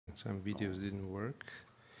some videos didn't work.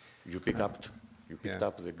 You picked up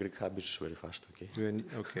the Greek habits very fast, okay?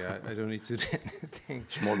 Okay, I don't need to do anything.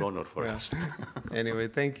 Small honor for us. Anyway,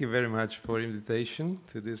 thank you very much for the invitation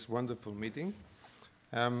to this wonderful meeting.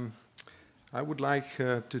 I would like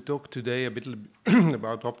to talk today a bit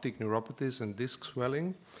about optic neuropathies and disc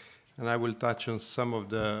swelling, and I will touch on some of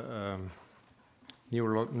the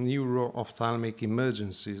neuro-ophthalmic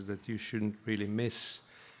emergencies that you shouldn't really miss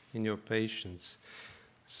in your patients.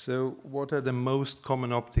 So what are the most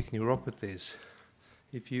common optic neuropathies?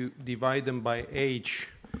 If you divide them by age,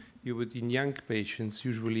 you would, in young patients,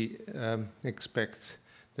 usually expect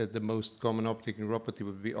that the most common optic neuropathy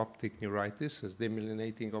would be optic neuritis, as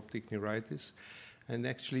demyelinating optic neuritis. And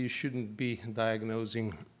actually, you shouldn't be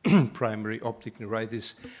diagnosing primary optic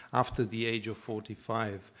neuritis after the age of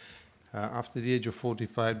 45. After the age of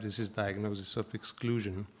 45, this is diagnosis of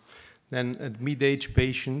exclusion. Then at mid-age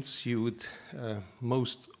patients, you would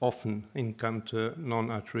most often encounter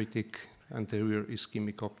non-arthritic anterior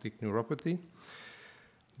ischemic optic neuropathy.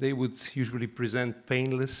 They would usually present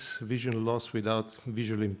painless vision loss without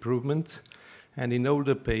visual improvement. And in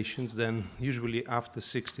older patients, then usually after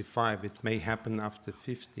 65, it may happen after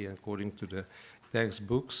 50, according to the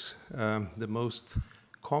textbooks. The most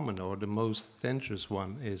common or the most dangerous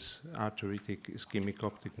one is arthritic ischemic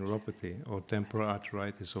optic neuropathy or temporal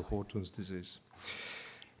arteritis or Horton's disease.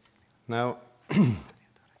 Now,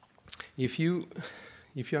 if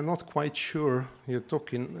you're not quite sure, you're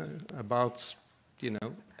talking about,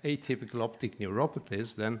 atypical optic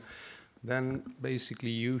neuropathies, then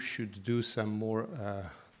basically you should do some more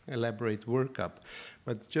elaborate workup.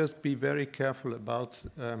 But just be very careful about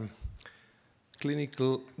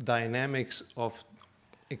clinical dynamics of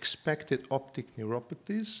expected optic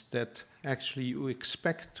neuropathies that actually you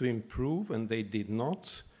expect to improve and they did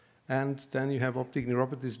not. And then you have optic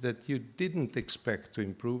neuropathies that you didn't expect to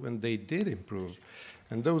improve and they did improve.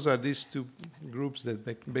 And those are these two groups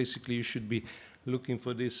that basically you should be looking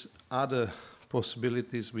for these other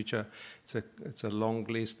possibilities, which are, it's a long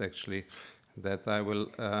list actually, that I will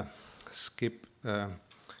skip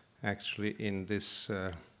actually in this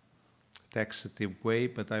taxative way,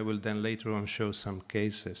 but I will then later on show some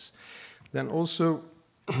cases. Then also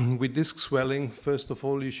with disc swelling, first of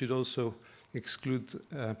all, you should also exclude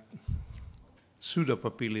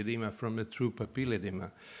pseudopapilledema from the true papilledema.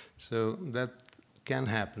 So that can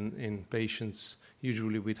happen in patients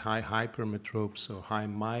usually with high hypermetropes or high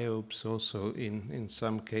myopes also in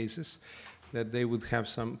some cases, that they would have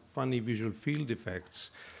some funny visual field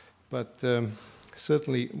effects. But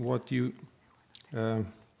certainly what you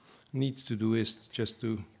need to do is just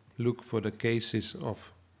to look for the cases of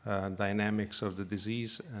dynamics of the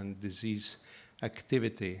disease and disease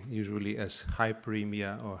activity, usually as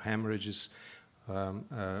hyperemia or hemorrhages,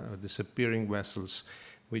 disappearing vessels,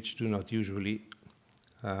 which do not usually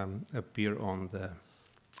appear on the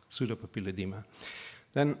pseudopapilledema.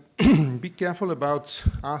 Then be careful about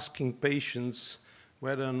asking patients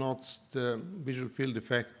whether or not the visual field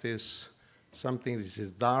effect is something that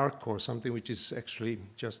is dark or something which is actually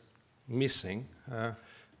just missing.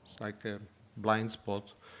 It's like a blind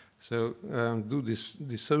spot. So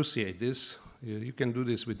dissociate this. You can do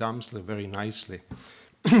this with Amsler very nicely.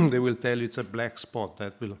 They will tell you it's a black spot.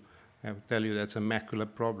 That will tell you that's a macular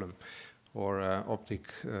problem or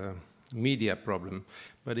optic media problem.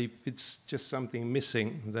 But if it's just something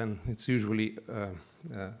missing, then it's usually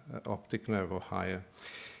optic nerve or higher.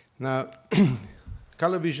 Now,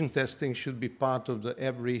 color vision testing should be part of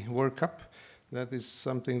every workup. That is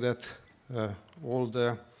something that all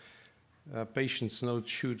the patient's notes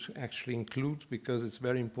should actually include, because it's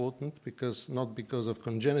very important, because not because of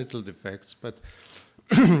congenital defects, but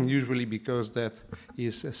usually because that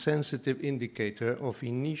is a sensitive indicator of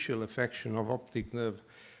initial affection of optic nerve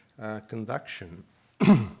conduction.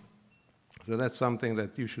 So that's something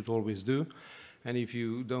that you should always do. And if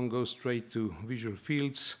you don't go straight to visual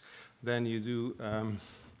fields, then you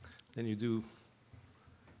do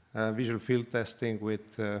visual field testing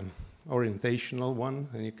with orientational one,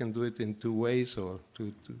 and you can do it in two ways, or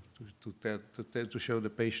to show the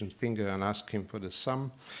patient finger and ask him for the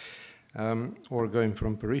sum, or going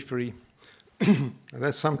from periphery.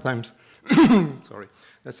 That's sometimes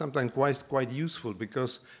that's sometimes quite useful,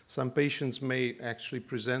 because some patients may actually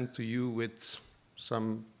present to you with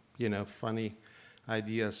some funny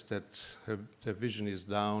ideas that their vision is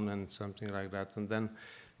down and something like that, and then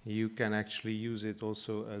you can actually use it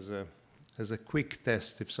also as a quick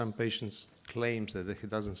test if some patients claims that he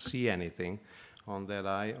doesn't see anything on that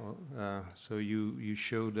eye. So you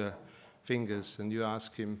show the fingers and you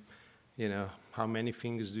ask him, how many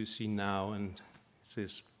fingers do you see now? And he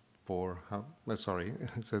says 4. Sorry,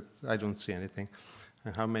 I don't see anything.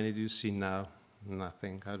 And how many do you see now?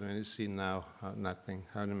 Nothing. How many see now? Nothing.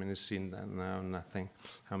 How many see now? Nothing.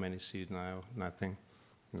 How many see now? Nothing.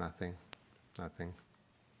 Nothing. Nothing.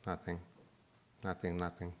 Nothing. Nothing.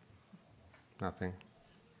 Nothing. Nothing.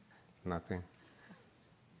 Nothing.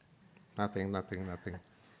 Nothing. Nothing. Nothing.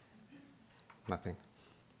 Nothing.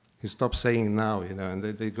 You stop saying now, you know, and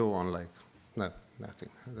they go on like, no, nothing.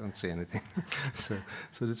 I don't see anything. so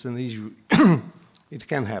it's an issue. It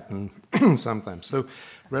can happen sometimes. So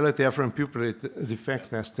relative afferent pupillary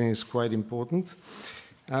defect testing is quite important.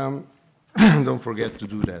 Don't forget to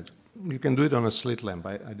do that. You can do it on a slit lamp.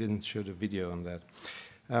 I didn't show the video on that.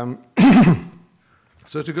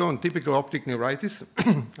 So to go on typical optic neuritis,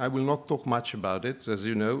 I will not talk much about it. As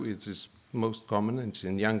you know, it is most common. It's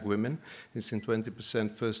in young women. It's in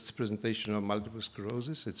 20% first presentation of multiple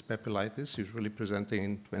sclerosis. It's papillitis, usually presenting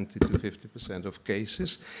in 20 to 50% of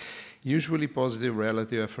cases. Usually positive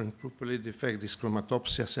relative afferent pupillary defect,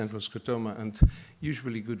 dyschromatopsia, central scotoma, and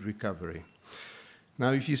usually good recovery.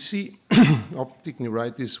 Now, if you see optic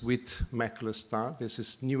neuritis with macular star, this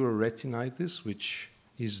is neuroretinitis, which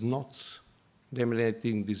is not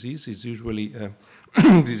demyelinating disease. It's usually a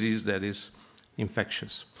disease that is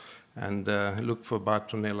infectious. And look for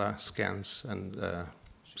Bartonella scans and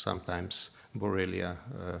sometimes Borrelia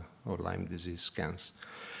or Lyme disease scans.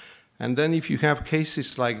 And then if you have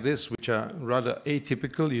cases like this, which are rather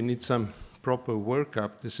atypical, you need some proper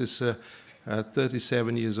workup. This is a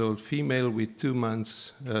 37-year-old female with 2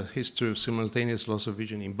 months history of simultaneous loss of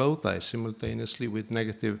vision in both eyes, simultaneously with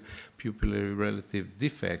negative pupillary relative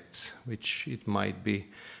defect, which it might be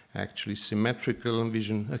actually symmetrical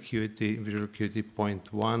visual acuity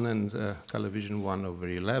 0.1 and color vision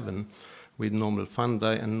 1/11 with normal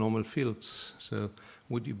fundi and normal fields. So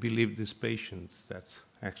would you believe this patient that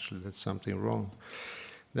actually that's something wrong?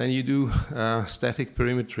 Then you do static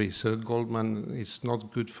perimetry. So Goldman is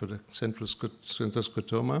not good for the central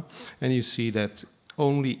scotoma. And you see that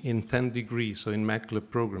only in 10 degrees, so in macular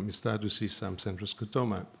program, you start to see some central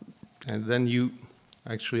scotoma. And then you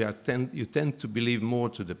actually you tend to believe more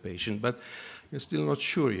to the patient, but you're still not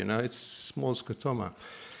sure, you know, it's small scotoma.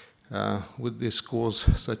 Would this cause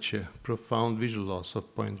such a profound visual loss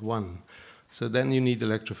of 0.1? So then you need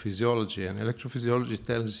electrophysiology, and electrophysiology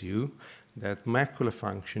tells you that macular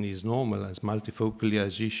function is normal, as multifocal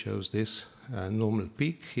EIG shows this normal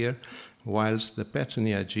peak here, whilst the pattern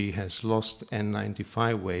EIG has lost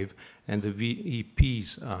N95 wave, and the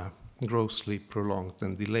VEPs are grossly prolonged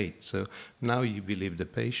and delayed. So now you believe the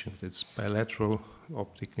patient. It's bilateral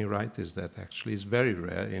optic neuritis that actually is very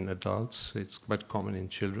rare in adults. It's quite common in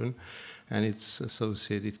children, and it's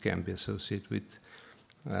associated, it can be associated with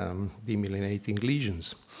demyelinating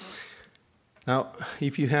lesions. Now,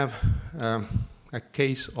 if you have a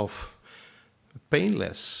case of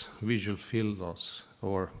painless visual field loss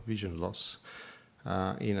or vision loss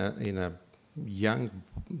in a young,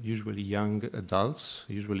 usually young adults,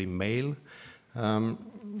 usually male,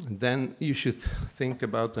 then you should think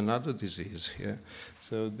about another disease here.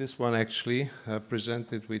 So this one actually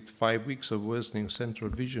presented with 5 weeks of worsening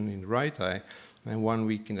central vision in the right eye and 1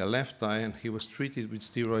 week in the left eye, and he was treated with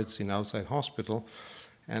steroids in outside hospital,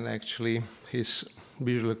 and actually his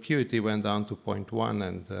visual acuity went down to 0.1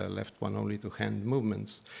 and left one only to hand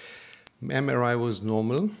movements. MRI was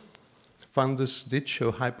normal. Fundus did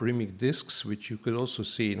show hyperemic discs, which you could also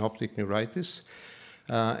see in optic neuritis.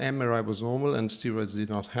 MRI was normal, and steroids did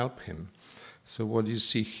not help him. So what you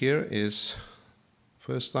see here is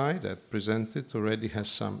first eye that presented already has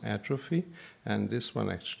some atrophy, and this one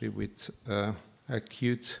actually with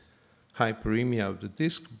acute hyperemia of the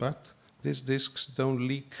disc, but these discs don't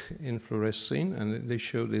leak in fluorescein, and they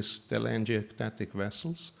show these telangiectatic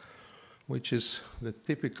vessels, which is the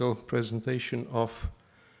typical presentation of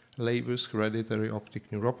Leber's hereditary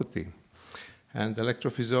optic neuropathy. And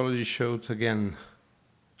electrophysiology showed again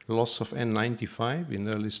loss of N95 in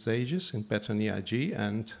early stages in pattern EIG,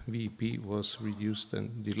 and VEP was reduced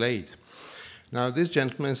and delayed. Now this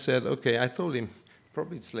gentleman said, okay, I told him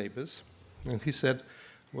probably it's Leber's, and he said,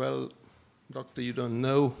 well, doctor, you don't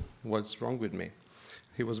know what's wrong with me.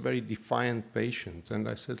 He was a very defiant patient, and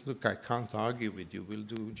I said, look, I can't argue with you. We'll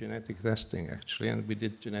do genetic testing, actually, and we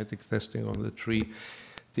did genetic testing on the 3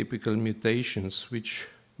 typical mutations, which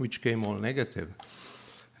came all negative.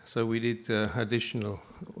 So we did additional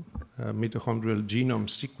mitochondrial genome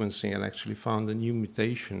sequencing and actually found a new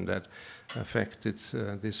mutation that affected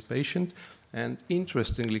this patient. And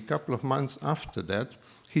interestingly, a couple of months after that,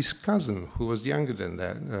 his cousin, who was younger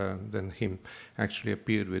than him, actually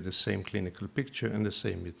appeared with the same clinical picture and the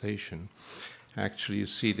same mutation. Actually, you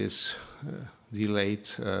see this delayed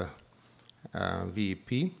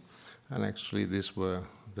VEP. And actually, these were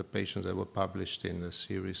the patients that were published in a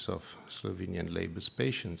series of Slovenian Labus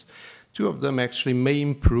patients. Two of them actually may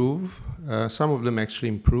improve. Some of them actually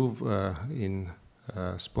improve in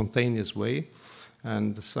a spontaneous way,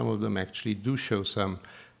 and some of them actually do show some,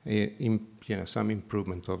 some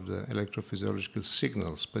improvement of the electrophysiological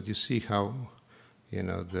signals. But you see how,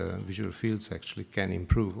 the visual fields actually can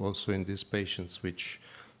improve also in these patients, which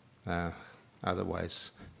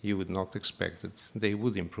otherwise you would not expect that they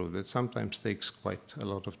would improve. That sometimes takes quite a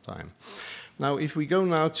lot of time. Now, if we go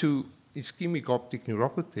now to ischemic optic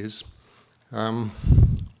neuropathies,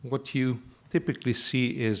 what you typically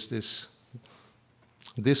see is this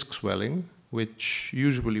disc swelling, which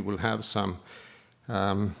usually will have some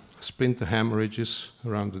splinter hemorrhages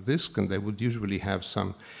around the disc, and they would usually have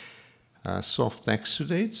some soft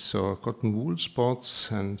exudates or cotton wool spots,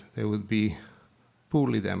 and they would be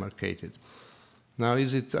poorly demarcated. Now,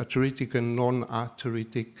 is it arteritic and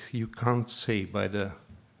non-arteritic? You can't say by the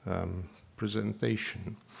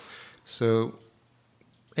presentation. So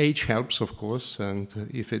age helps, of course, and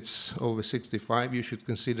if it's over 65, you should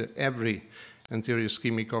consider every anterior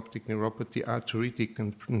ischemic optic neuropathy arteritic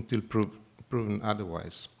until proven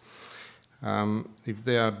otherwise. If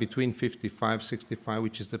they are between 55, 65,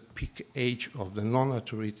 which is the peak age of the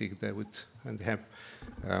non-arteritic, they would,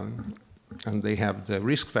 and they have the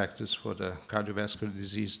risk factors for the cardiovascular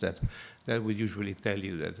disease that would usually tell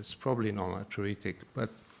you that it's probably non-arteritic. But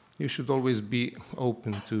you should always be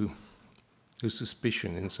open to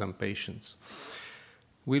suspicion in some patients.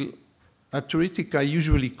 Arteritic are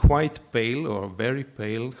usually quite pale or very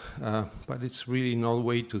pale, but it's really no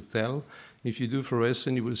way to tell. If you do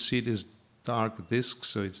fluorescence, you will see this dark disc,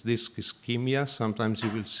 so it's disc ischemia. Sometimes you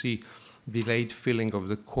will see delayed filling of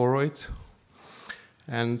the choroid,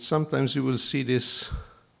 and sometimes you will see this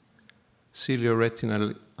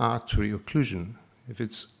ciliary-retinal artery occlusion. If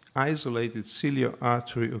it's isolated ciliary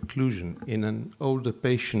artery occlusion in an older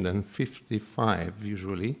patient than 55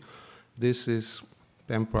 usually, this is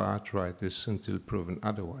temporal arteritis until proven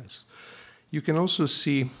otherwise. You can also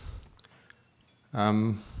see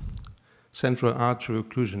central artery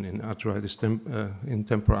occlusion in arteritis in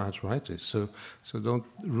temporal arteritis, so don't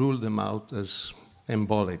rule them out as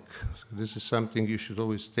embolic. So this is something you should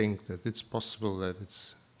always think that it's possible that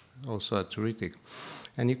it's also arteritic.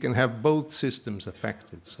 And you can have both systems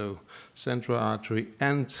affected, so central artery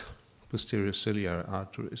and posterior ciliary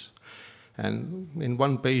arteries. And in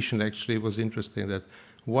one patient, actually, it was interesting that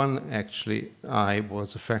one eye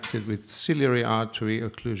was affected with ciliary artery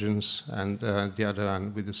occlusions, and the other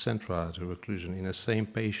one with the central artery occlusion in the same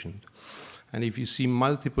patient. And if you see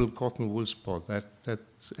multiple cotton wool spots, that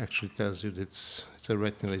actually tells you that it's a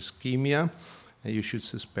retinal ischemia, and you should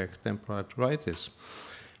suspect temporal arteritis.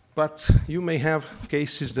 But you may have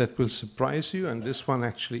cases that will surprise you, and this one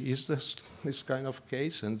actually is this kind of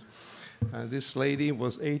case. And this lady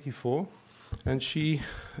was 84, and she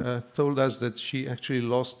told us that she actually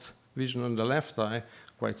lost vision on the left eye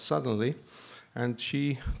quite suddenly. And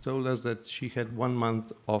she told us that she had 1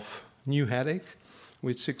 month of new headache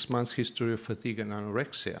with 6 months history of fatigue and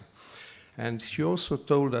anorexia. And she also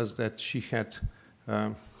told us that she had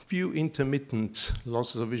few intermittent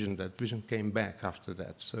losses of vision, that vision came back after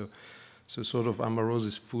that. So sort of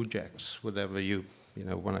amaurosis fugax, whatever you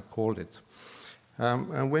want to call it.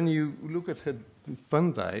 And when you look at her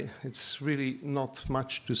fundi, it's really not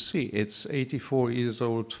much to see. It's 84 years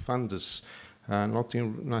old fundus,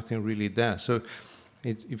 nothing really there. So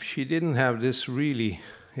if she didn't have this really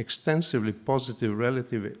extensively positive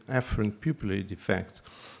relative afferent pupillary defect,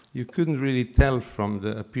 you couldn't really tell from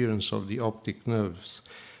the appearance of the optic nerves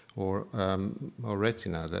or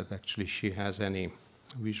retina that actually she has any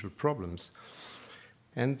visual problems.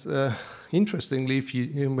 And interestingly,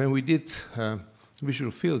 when we did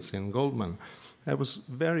visual fields in Goldman, there was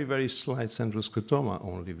very, very slight centroscotoma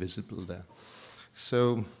only visible there.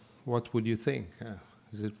 So what would you think?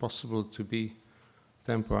 Is it possible to be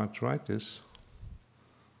temporal arteritis?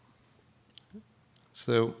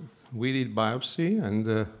 So we did biopsy,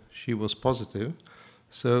 and she was positive.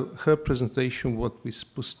 So her presentation was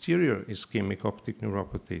with posterior ischemic optic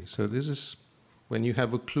neuropathy. So this is when you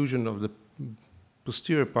have occlusion of the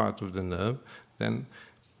posterior part of the nerve, then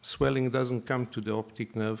swelling doesn't come to the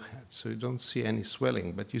optic nerve head, so you don't see any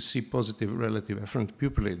swelling, but you see positive relative afferent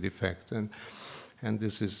pupillary defect. And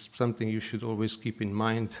this is something you should always keep in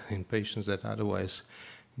mind in patients that otherwise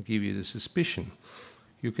give you the suspicion.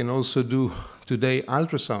 You can also do today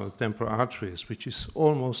ultrasound of temporal arteries, which is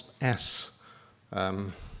almost as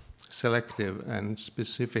selective and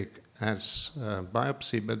specific as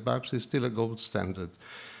biopsy, but biopsy is still a gold standard.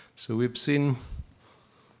 So we've seen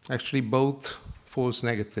actually both false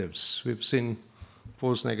negatives. We've seen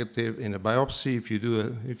false negative in a biopsy. If you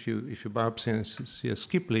biopsy and see a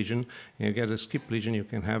skip lesion, and you get a skip lesion, you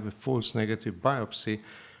can have a false negative biopsy.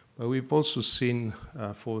 But we've also seen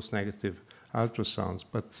false negative ultrasounds,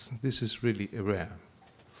 but this is really rare.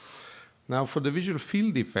 Now, for the visual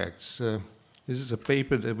field defects, this is a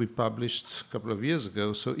paper that we published a couple of years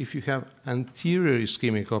ago. So if you have anterior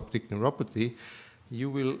ischemic optic neuropathy, you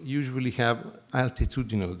will usually have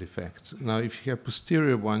altitudinal defect. Now, if you have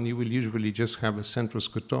posterior one, you will usually just have a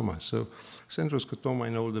centroscotoma. So centroscotoma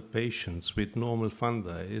in older patients with normal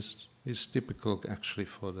funda is typical actually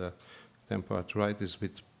for the temporal arteritis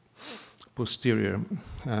with posterior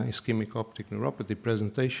ischemic optic neuropathy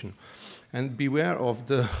presentation. And beware of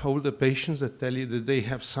the older patients that tell you that they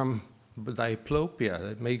have some diplopia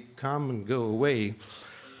that may come and go away.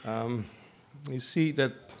 You see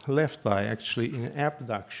that left eye actually in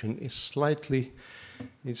abduction is slightly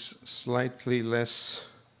less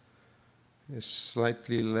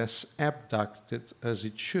abducted as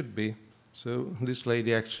it should be. So this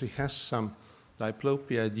lady actually has some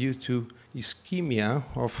diplopia due to ischemia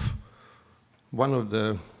of one of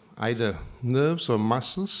the either nerves or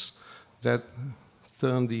muscles that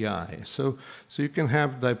turn the eye. So you can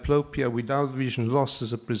have diplopia without vision loss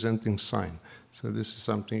as a presenting sign. So this is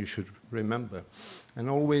something you should remember. And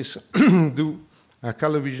always do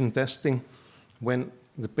color vision testing when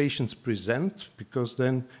the patients present, because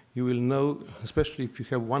then you will know, especially if you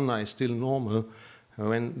have one eye still normal,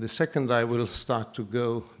 when the second eye will start to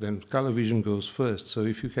go, then color vision goes first. So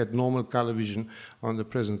if you had normal color vision on the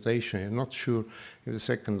presentation, you're not sure if the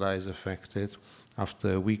second eye is affected.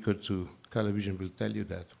 After a week or two, color vision will tell you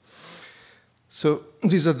that. So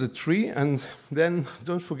these are the three, and then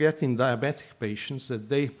don't forget in diabetic patients that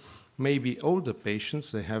they may be older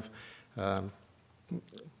patients. They have,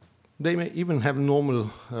 they may even have normal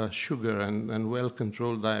sugar and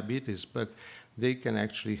well-controlled diabetes, but they can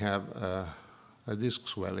actually have a disc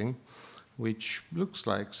swelling, which looks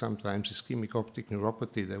like sometimes ischemic optic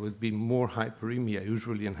neuropathy. There would be more hyperemia,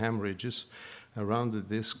 usually in hemorrhages around the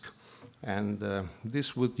disc, and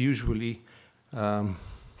this would usually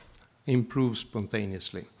improve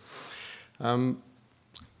spontaneously.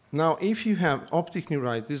 Now, if you have optic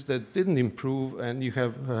neuritis that didn't improve, and you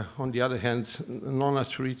have, on the other hand,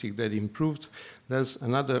 non-arteritic that improved, there's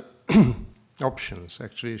another options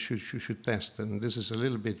actually you should test, and this is a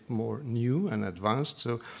little bit more new and advanced.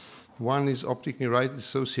 So one is optic neuritis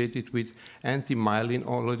associated with anti-myelin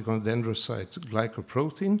oligodendrocyte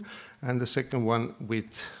glycoprotein, and the second one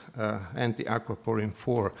with anti-aquaporin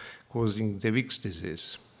 4 causing De Vick's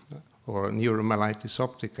disease or neuromyelitis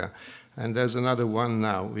optica. And there's another one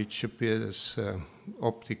now which appears as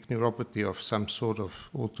optic neuropathy of some sort of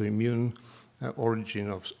autoimmune origin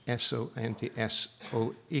of anti-SOX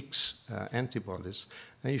antibodies.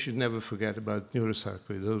 And you should never forget about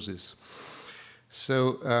neurosarcoidosis.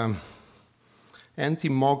 So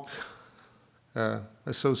anti-MOG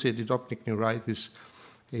associated optic neuritis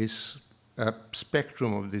is a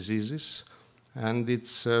spectrum of diseases, and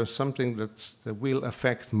it's something that will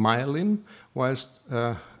affect myelin, whilst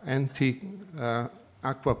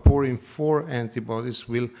anti-aquaporin 4 antibodies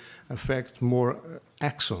will affect more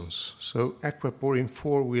axons. So aquaporin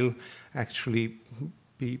 4 will actually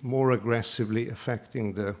be more aggressively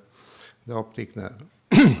affecting the optic nerve.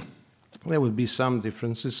 There will be some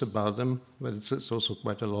differences about them, but it's also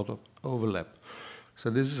quite a lot of overlap. So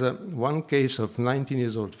this is one case of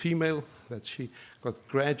 19-year-old female that she got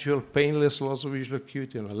gradual painless loss of visual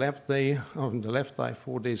acuity on the left eye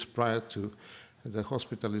 4 days prior to the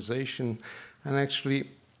hospitalization. And actually,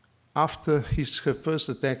 after her first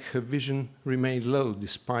attack, her vision remained low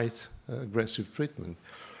despite aggressive treatment.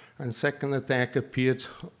 And second attack appeared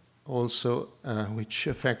also, which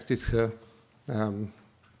affected her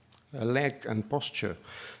leg and posture.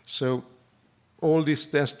 So all these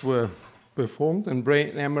tests were performed, and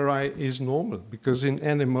brain MRI is normal, because in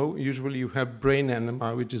NMO, usually you have brain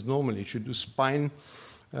MRI, which is normal. You should do spine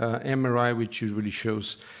MRI, which usually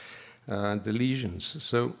shows the lesions.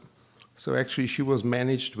 So actually she was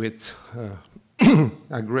managed with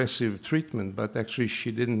aggressive treatment, but actually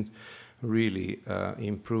she didn't really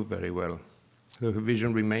improve very well. So her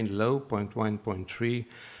vision remained low, 0.1, 0.3,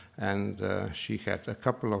 and she had a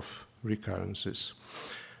couple of recurrences.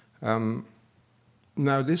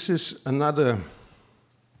 Now this is another,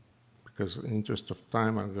 because in the interest of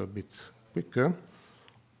time I'll go a bit quicker.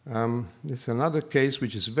 It's another case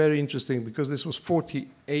which is very interesting, because this was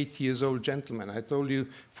 48-year-old gentleman. I told you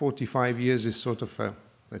 45 years is sort of a,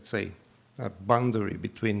 let's say, boundary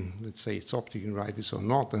between, let's say, it's optic neuritis or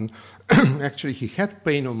not. And actually, he had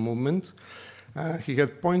pain on movement. He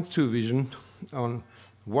had 0.2 vision on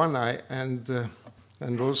one eye,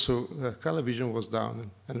 and also color vision was down,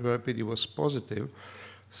 and VRPD was positive.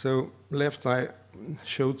 So left eye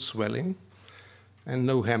showed swelling and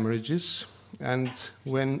no hemorrhages. And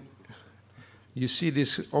when you see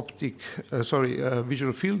this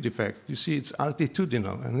visual field defect, you see it's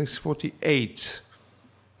altitudinal, and it's 48.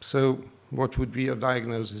 So what would be a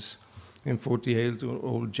diagnosis in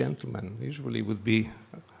 48-year-old gentleman? Usually would be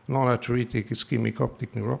non-arteritic ischemic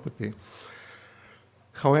optic neuropathy.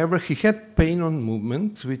 However, he had pain on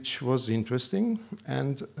movement, which was interesting,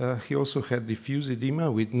 and he also had diffuse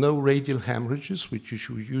edema with no radial hemorrhages, which you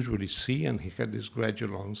should usually see, and he had this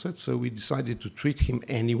gradual onset. So we decided to treat him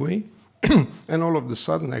anyway, and all of a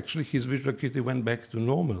sudden, actually, his visual acuity went back to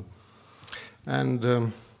normal.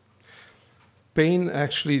 And pain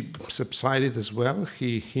actually subsided as well.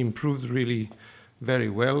 He improved really very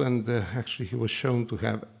well, and actually he was shown to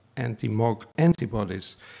have anti-MOG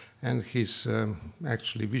antibodies. And his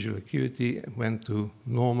actually visual acuity went to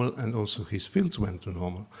normal, and also his fields went to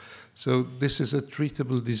normal. So this is a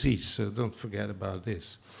treatable disease, so don't forget about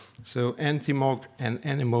this. So anti-MOG and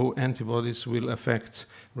NMO antibodies will affect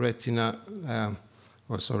retina,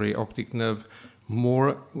 optic nerve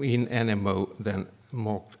more in NMO than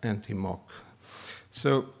MOG, anti-MOG.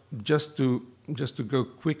 So just to go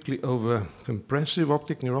quickly over compressive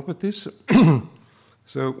optic neuropathies.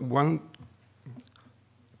 So one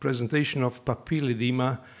presentation of papilla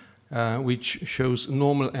edema, which shows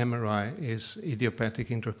normal MRI, is idiopathic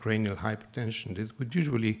intracranial hypertension. It would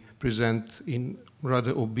usually present in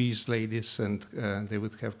rather obese ladies, and they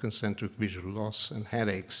would have concentric visual loss and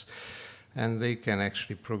headaches. And they can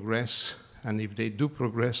actually progress, and if they do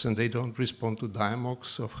progress and they don't respond to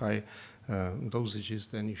diamox of high dosages,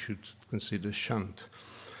 then you should consider shunt.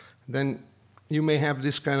 Then you may have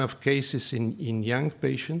this kind of cases in young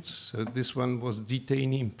patients. So this one was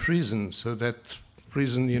detained in prison, so that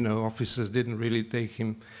prison, officers didn't really take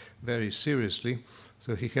him very seriously.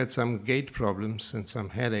 So he had some gait problems and some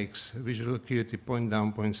headaches, visual acuity point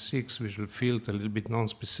down 0.6, visual field a little bit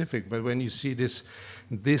non-specific. But when you see these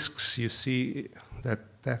discs, you see that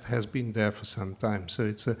that has been there for some time. So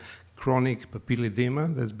it's a chronic papilla edema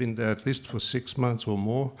that's been there at least for 6 months or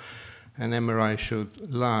more. An MRI showed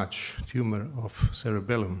large tumor of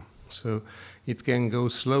cerebellum. So it can go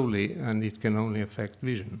slowly, and it can only affect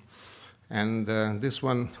vision. And this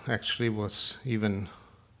one actually was even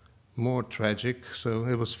more tragic. So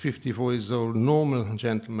it was 54 years old, normal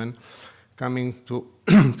gentleman, coming to,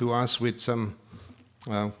 to us with some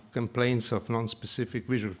complaints of non-specific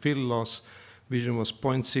visual field loss. Vision was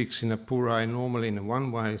 0.6 in a poor eye, normally in a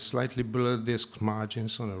one eye, slightly blurred disc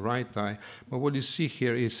margins on the right eye. But what you see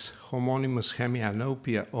here is homonymous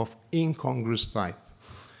hemianopia of incongruous type.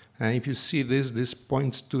 And if you see this, this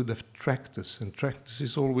points to the tractus, and tractus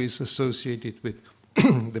is always associated with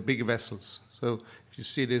the big vessels. So if you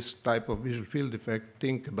see this type of visual field defect,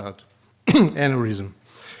 think about aneurysm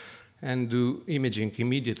and do imaging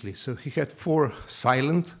immediately. So he had 4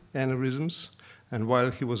 silent aneurysms, and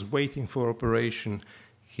while he was waiting for operation,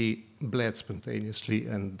 he bled spontaneously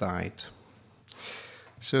and died.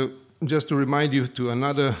 So just to remind you to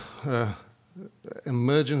another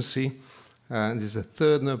emergency, this is a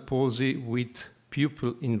third nerve palsy with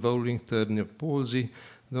pupil involving third nerve palsy.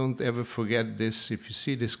 Don't ever forget this. If you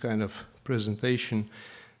see this kind of presentation,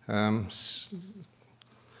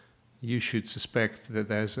 you should suspect that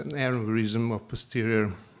there's an aneurysm of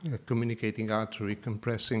posterior communicating artery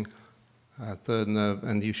compressing third nerve,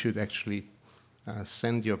 and you should actually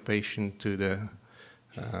send your patient to the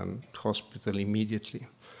hospital immediately.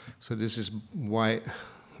 So this is why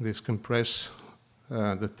this compress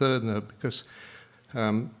the third nerve, because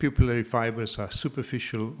pupillary fibers are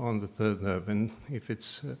superficial on the third nerve, and if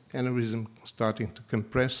it's aneurysm starting to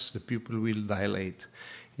compress, the pupil will dilate.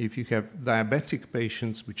 If you have diabetic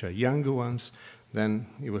patients, which are younger ones, then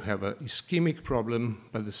you will have an ischemic problem,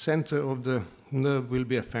 but the center of the nerve will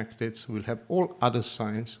be affected, so we'll have all other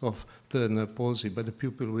signs of third nerve palsy, but the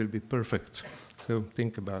pupil will be perfect. So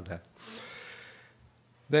think about that.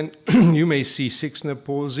 Then you may see 6th nerve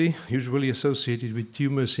palsy, usually associated with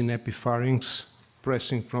tumors in epipharynx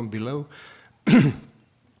pressing from below.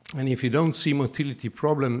 And if you don't see motility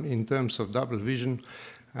problem in terms of double vision,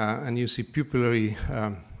 and you see pupillary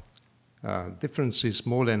differences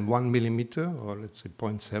more than 1 millimeter, or let's say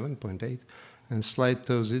 0.7, 0.8, and slight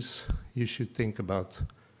ptosis, you should think about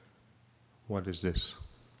what is this?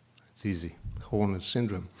 It's easy, Horner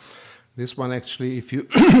syndrome. This one actually, if you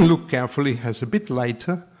look carefully, has a bit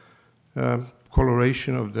lighter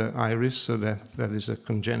coloration of the iris, so that is a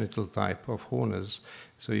congenital type of Horner's.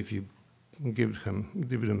 So if you give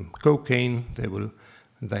them cocaine, they will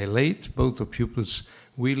dilate. Both the pupils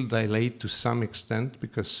will dilate to some extent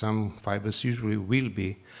because some fibers usually will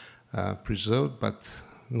be preserved, but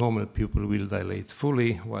normal pupil will dilate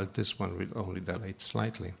fully, while this one will only dilate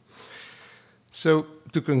slightly. So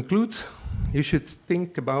to conclude, you should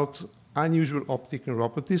think about unusual optic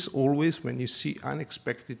neuropathies always when you see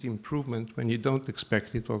unexpected improvement, when you don't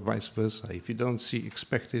expect it, or vice versa. If you don't see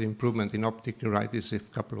expected improvement in optic neuritis in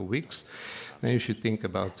a couple of weeks, then you should think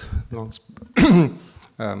about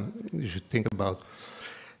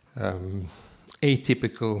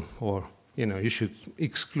atypical, or you should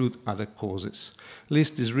exclude other causes.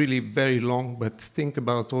 List is really very long, but think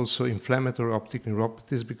about also inflammatory optic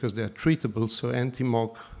neuropathies because they are treatable. So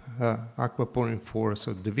anti-MOG, aquaporin 4,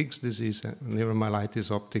 so de Vick's disease, neuromyelitis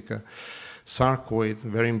optica, sarcoid,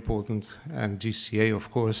 very important, and GCA, of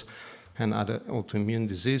course, and other autoimmune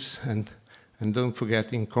disease. And don't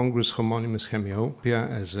forget incongruous homonymous hemianopia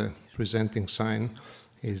as a presenting sign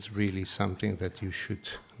is really something that you should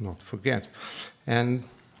not forget. And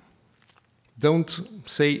don't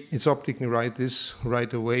say it's optic neuritis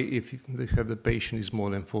right away if the patient is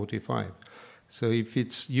more than 45. So if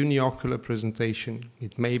it's uniocular presentation,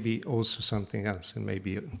 it may be also something else. It may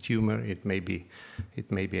be a tumor, it may be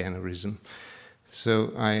aneurysm.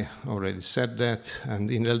 So I already said that.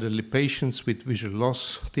 And in elderly patients with visual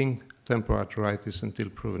loss, think temporal arteritis until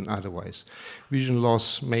proven otherwise. Vision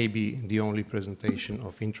loss may be the only presentation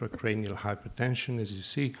of intracranial hypertension, as you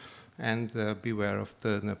see, and beware of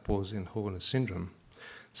the Neposian-Horner syndrome.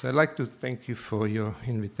 So I'd like to thank you for your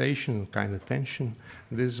invitation and kind attention.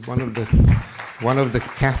 This is one of the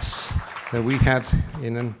cats that we had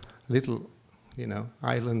in a little,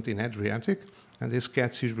 island in Adriatic, and these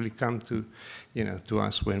cats usually come to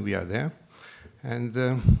us when we are there. And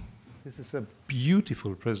this is a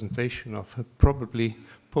beautiful presentation of a probably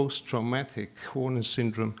post-traumatic Horner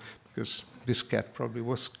syndrome, because this cat probably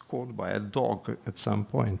was caught by a dog at some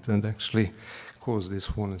point and actually caused this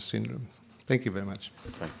Horner syndrome. Thank you very much.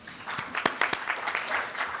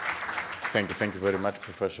 Thank you very much,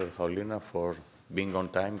 Professor Ηawlina, for being on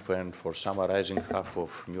time and for summarizing half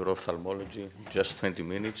of neuroophthalmology, just 20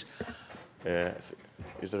 minutes.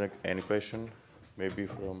 Is there any question? Maybe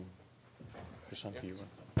from Chrysanthi? Yes.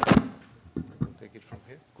 Take it from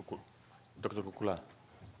here. Dr. Kukula.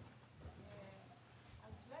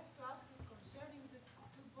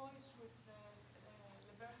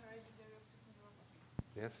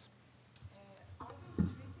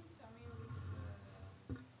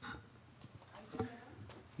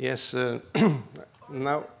 Yes.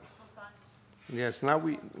 Yes.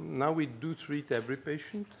 Now we do treat every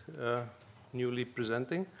patient newly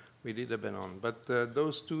presenting with Idebenon. But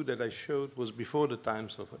those two that I showed was before the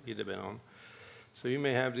times of Idebenon. So you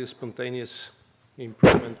may have this spontaneous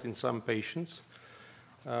improvement in some patients,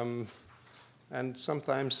 and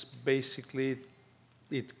sometimes basically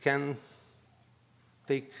it can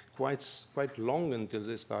take quite long until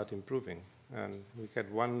they start improving. And we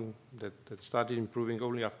had one that started improving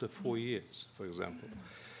only after 4 years, for example.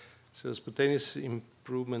 So spontaneous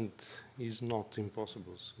improvement is not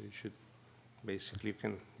impossible. So you should basically,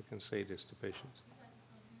 you can say this to patients.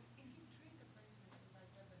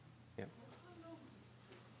 Yeah.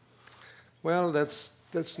 Well,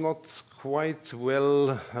 that's not quite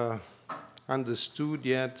well understood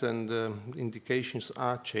yet, and indications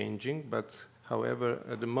are changing. But however,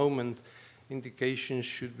 at the moment, indications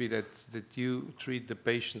should be that you treat the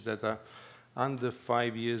patients that are under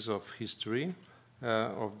 5 years of history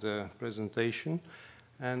of the presentation,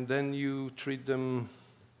 and then you treat them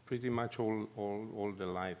pretty much all their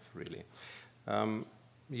life, really.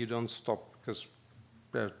 You don't stop because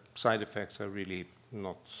the side effects are really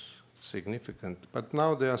not significant. But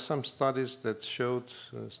now there are some studies that showed,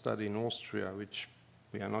 a study in Austria, which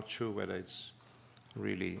we are not sure whether it's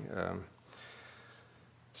really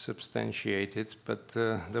substantiated, but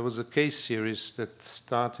there was a case series that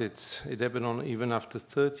started Idebenon even after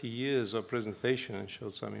 30 years of presentation and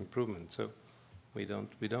showed some improvement. So we don't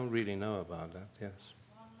really know about that. Yes.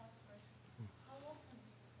 One last question. How often do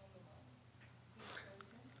you follow up these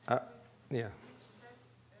patients? Yeah. Which test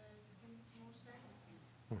you think is more sensitive?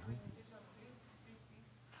 Mm-hmm. Visual fields,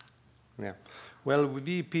 VP? Yeah. Well,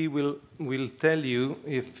 VP will tell you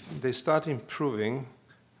if they start improving.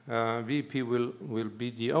 VP will be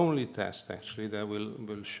the only test, actually, that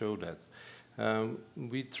will show that.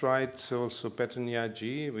 We tried also pattern ERG,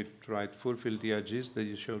 we tried full-field ERGs,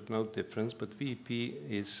 that showed no difference, but VP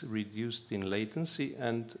is reduced in latency,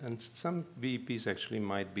 and some VPs actually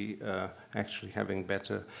might be actually having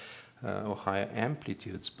better or higher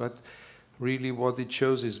amplitudes, but really what it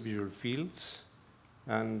shows is visual fields,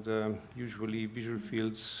 and usually visual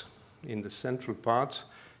fields in the central part.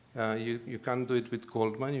 You can't do it with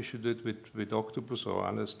Goldman, you should do it with octopus or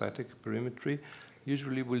under static perimetry.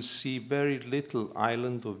 Usually we'll see very little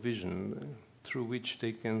island of vision through which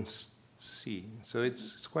they can see. So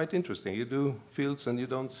it's quite interesting. You do fields and you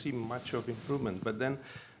don't see much of improvement, but then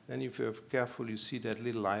if you're careful, you see that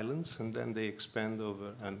little islands, and then they expand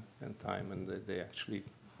over and time, and they actually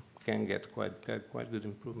can get quite good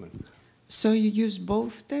improvement. So you use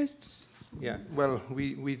both tests? Yeah, well,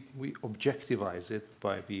 we objectivize it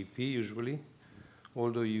by VP usually,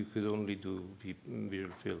 although you could only do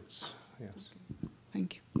visual fields. Yes. Okay.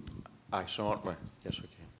 Thank you. I saw. Yes,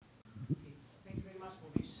 okay. Thank you very much for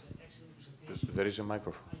this excellent presentation. There is a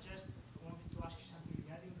microphone. I just wanted to ask you something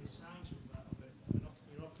regarding the signs of an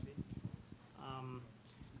optic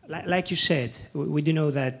neuropathy. Like you said, we do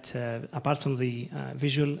know that apart from the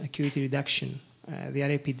visual acuity reduction, the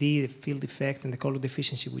RAPD, the field effect, and the color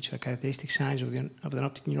deficiency, which are characteristic signs of an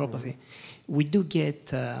optic neuropathy, we do get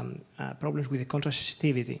problems with the contrast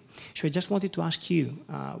sensitivity. So I just wanted to ask you,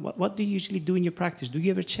 what do you usually do in your practice? Do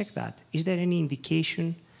you ever check that? Is there any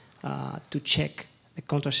indication to check the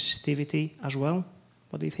contrast sensitivity as well?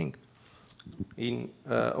 What do you think? In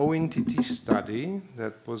ONTT study,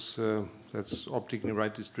 that's optic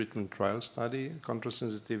neuritis treatment trial study, contrast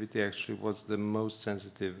sensitivity actually was the most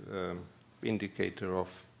sensitive indicator of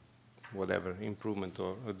whatever improvement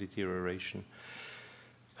or deterioration.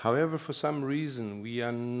 However, for some reason, we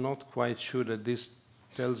are not quite sure that this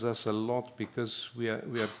tells us a lot, because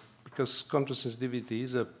because contrast sensitivity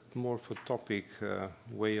is a more photopic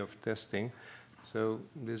way of testing. So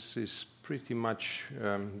this is pretty much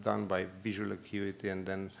done by visual acuity, and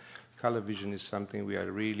then color vision is something we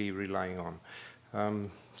are really relying on.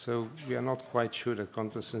 So we are not quite sure that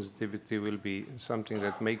contrast sensitivity will be something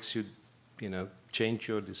that makes you, change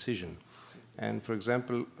your decision. And for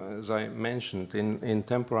example, as I mentioned, in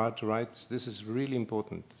temporal arteritis, this is really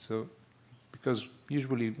important. So, because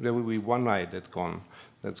usually there will be one eye that's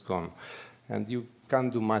gone, and you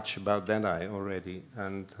can't do much about that eye already.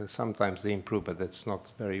 And sometimes they improve, but that's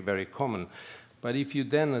not very, very common. But if you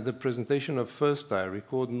then, at the presentation of first eye,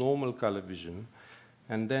 record normal color vision,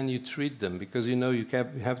 and then you treat them, because you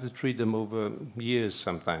have to treat them over years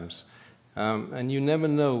sometimes. And you never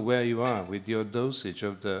know where you are with your dosage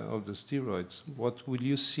of the steroids. What will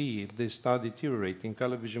you see if they start deteriorating?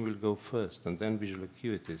 Color vision will go first, and then visual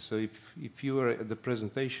acuity. So if you are at the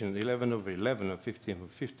presentation 11/11 or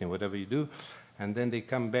 15/15, whatever you do, and then they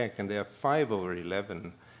come back and they are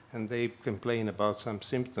 5/11, and they complain about some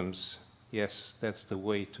symptoms, yes, that's the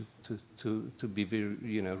way to be very,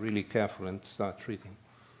 really careful and start treating.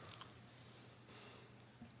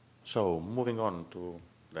 So moving on to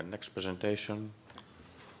the next presentation,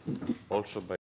 also by